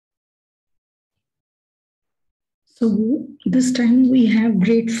So this time we have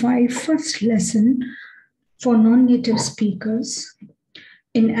grade 5 first lesson for non-native speakers.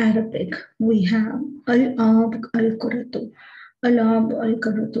 In Arabic, we have Al-Ab Al-Kuratu. Al-Ab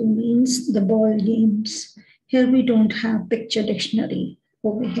Al-Kuratu means the ball games. Here we don't have picture dictionary.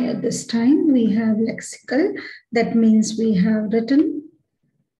 Over here this time we have lexical. That means we have written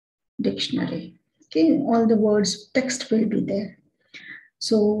dictionary. Okay, all the words, text will be there.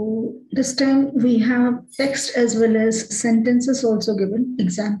 So this time we have text as well as sentences also given,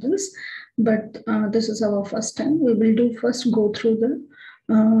 examples. But this is our first time. We will do first go through the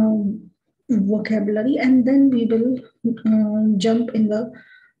vocabulary and then we will jump in the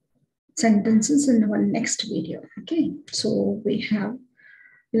sentences in our next video. Okay, so we have,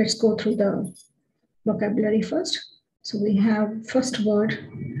 let's go through the vocabulary first. So we have first word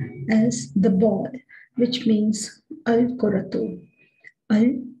as the ball, which means al-kuratu.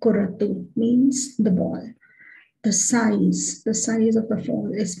 Al-kuratu means the ball. The size of the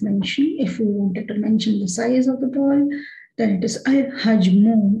ball is mentioned. If we wanted to mention the size of the ball, then it is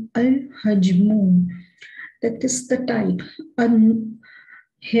al-hajmu. Al-hajmu. That is the type.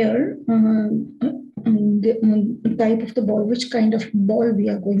 Here, the type of the ball, which kind of ball we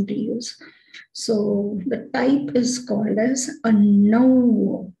are going to use. So the type is called as a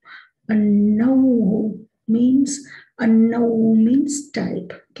naw. A naw means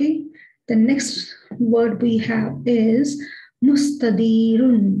type. Okay. The next word we have is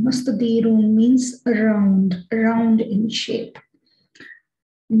mustadirun. Mustadirun means round in shape.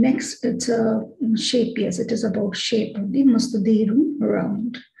 Next, it's a shape. Yes, it is about shape. The mustadirun,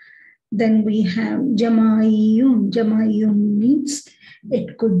 round. Then we have jamayun. Jamayun means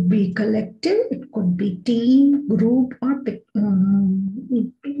it could be collective, it could be team, group, or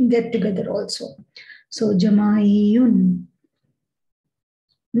get together also. So jamayun.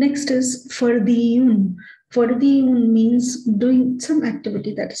 Next is fardiyun. Fardiyun means doing some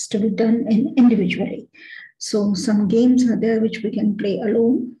activity that is to be done individually. So some games are there which we can play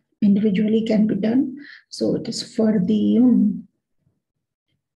alone, individually can be done. So it is fardiyun.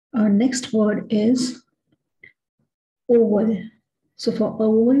 Our next word is oval. So for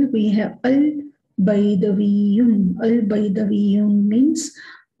oval, we have al-baydawiyun. Al-baydawiyun means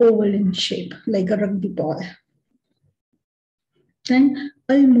oval in shape, like a rugby ball. Then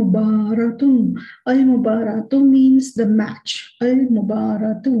al-mubaratun. Al-mubaratu means the match.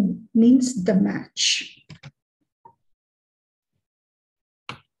 Al-mubaratu means the match.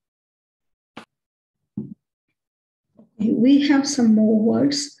 We have some more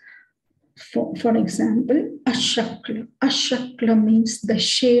words. For example, ashakla. Ashakla means the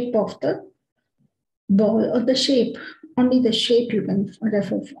shape of the ball or the shape. Only the shape you can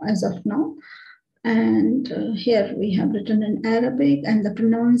refer as of now. And here we have written in Arabic and the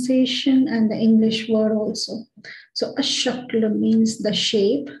pronunciation and the English word also. So ashakla means the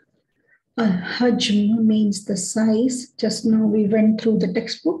shape. Al-hajm means the size. Just now we went through the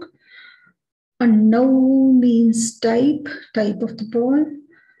textbook. A naw means type of the ball.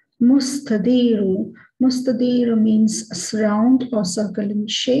 Mustadiru. Mustadiru means round or circle in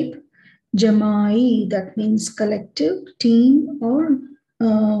shape. Jamai, that means collective, team, or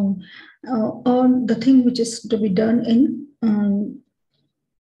the thing which is to be done in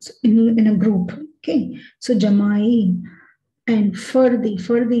a group. Okay, so jamai. And fardi.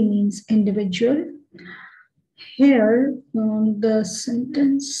 Fardi means individual. Here, the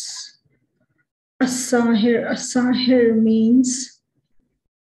sentence as-sahir. As-sahir means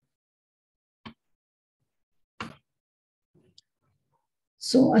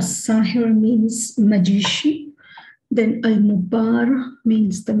as-sahir means magician. Then al-mubar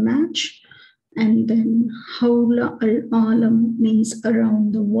means the match. And then hawla al-alam means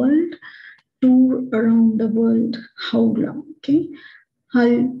around the world. Tour around the world. Hawla. Okay.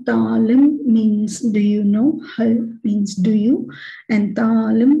 Hal talim means do you know. Hal means do you. And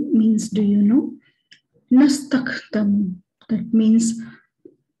talim means do you know. Nastaktam. That means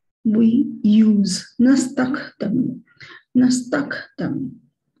we use. Nastaktam. Nastaktam.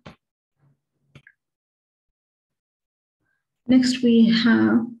 Next we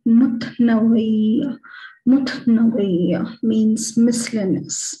have mutnawiya. Mutnawiya means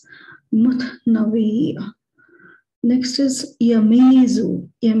miscellaneous. Mutnawiya. Next is yamizu.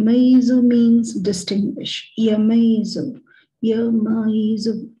 Yamizu means distinguish. Yamizu.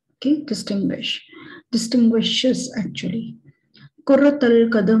 Yamizu. Okay, distinguish. Distinguishes actually. Kurratal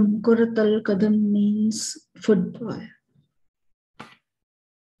kadam. Kurratal kadam means football.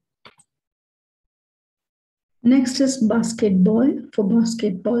 Next is basketball. For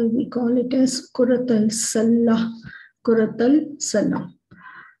basketball, we call it as Kuratal Salah. Kuratal Salah.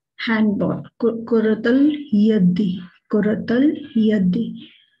 handball. Kuratal yadi. Kuratal yadi.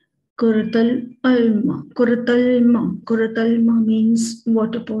 Kuratal alma. Kuratalma. Kuratalma means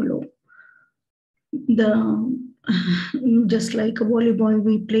water polo. Just like a volleyball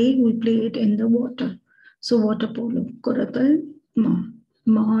we play it in the water. So water polo. Kuratal ma.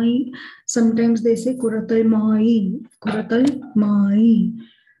 Mai. Sometimes they say kuratal mai. Kuratal mai.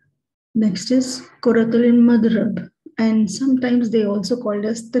 Next is kuratal madrab. And sometimes they also called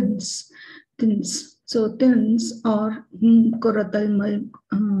as tins. Tins. So tins or kuratal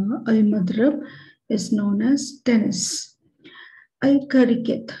al-madrab is known as tennis.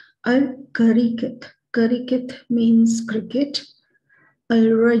 Al-karikat. Al-karikat. Karikat means cricket.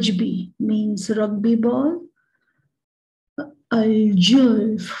 Al-rajbi means rugby ball.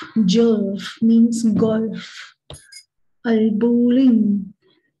 Al-julf. Julf means golf. Al-bowling.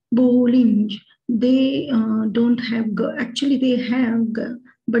 Bowling. They don't have, actually they have,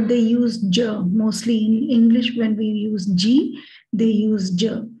 but they use j. Mostly in English when we use g, they use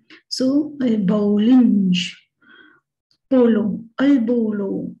j. So bowling. Polo,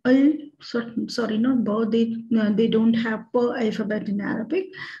 al-bolo, sorry, not bo, they don't have per alphabet in Arabic.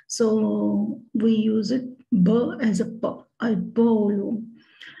 So we use it b as a p, al-bolo.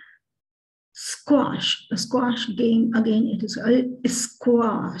 Squash, a squash game, again it is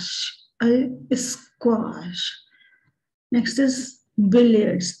al-squash, al-squash. Next is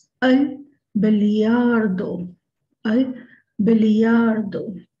billiards, al-billiardo,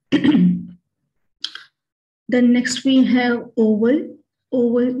 al-billiardo. Then next we have oval.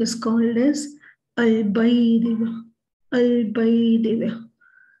 Oval is called as al-baydiwa. Al-baydiwa.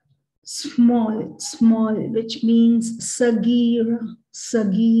 Small, small, which means sagira,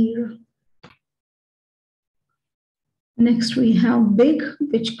 sagira. Next we have big,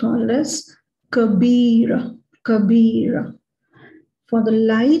 which called as kabira, kabira. For the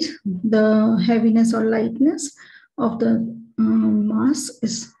light, the heaviness or lightness of the mass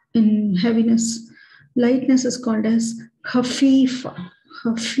is in heaviness. Lightness is called as khafifa,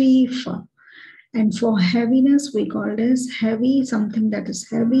 khafifa. And for heaviness, we call it as heavy, something that is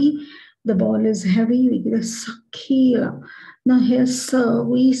heavy. The ball is heavy, we get a sakila. Now here, sir,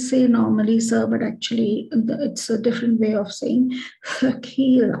 we say normally sir, but actually it's a different way of saying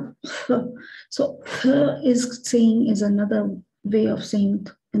sakila. So is saying is another way of saying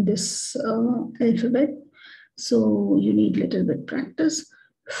in this alphabet. So you need a little bit practice.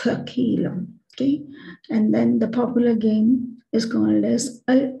 Sakila. Okay, and then the popular game is called as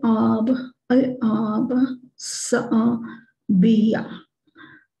al-ab, al-ab sa'biya.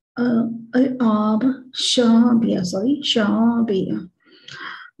 Al-ab shabiya, sorry, shabiya.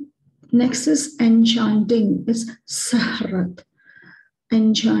 Next is enchanting, is sahrat.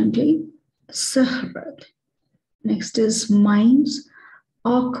 Enchanting, sahrat. Next is mines,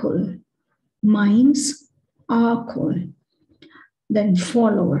 akul. Mines, akul. Then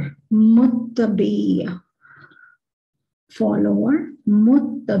follower, muttabiya. Follower,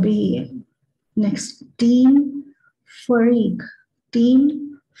 muttabiya. Next, team, fariq.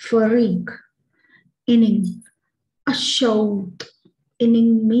 Team, fariq. Inning, ashawt.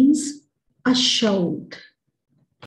 Inning means ashawt.